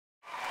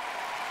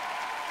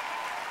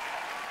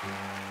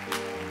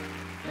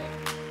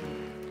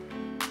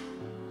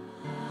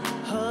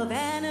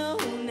Havana,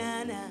 ooh,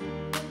 na, na.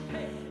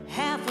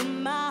 Half of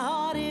my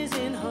heart is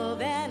in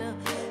Havana,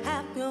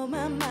 half of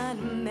my mind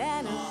in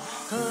Havana.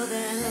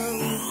 Havana,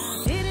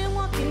 ooh. Didn't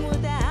walk in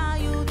with the how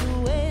you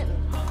do it.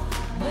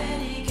 When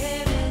he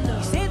came in,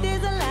 he said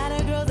there's a lot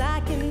of girls I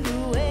can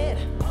do it,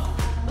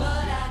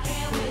 but I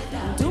can't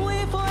without. Do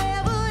it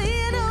forever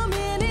in a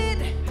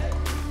minute.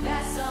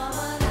 That's all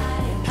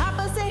I.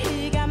 Papa said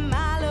he got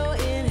Milo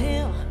in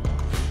him.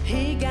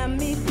 He got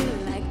me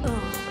feeling like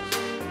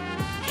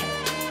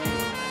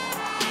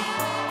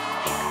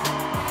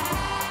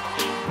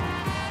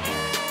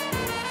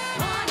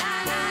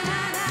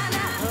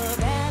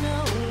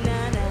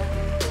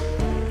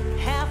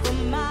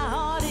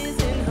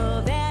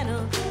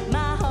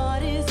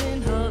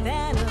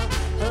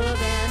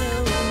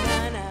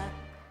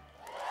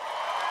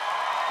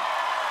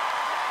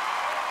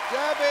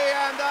Debbie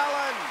and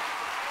Ellen.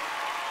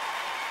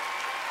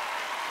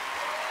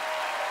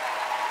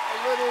 A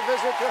little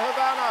visit to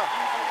Havana.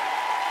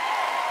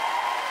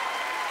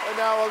 And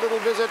now a little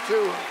visit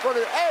to,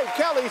 hey,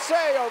 Kelly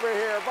Say over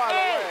here, by the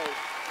way.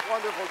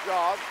 Wonderful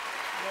job.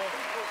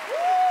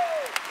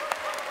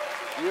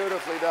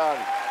 Beautifully done.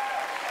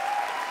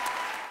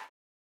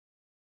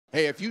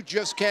 Hey, if you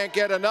just can't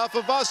get enough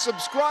of us,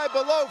 subscribe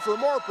below for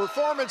more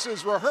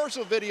performances,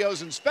 rehearsal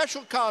videos, and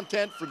special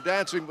content from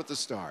Dancing with the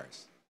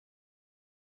Stars.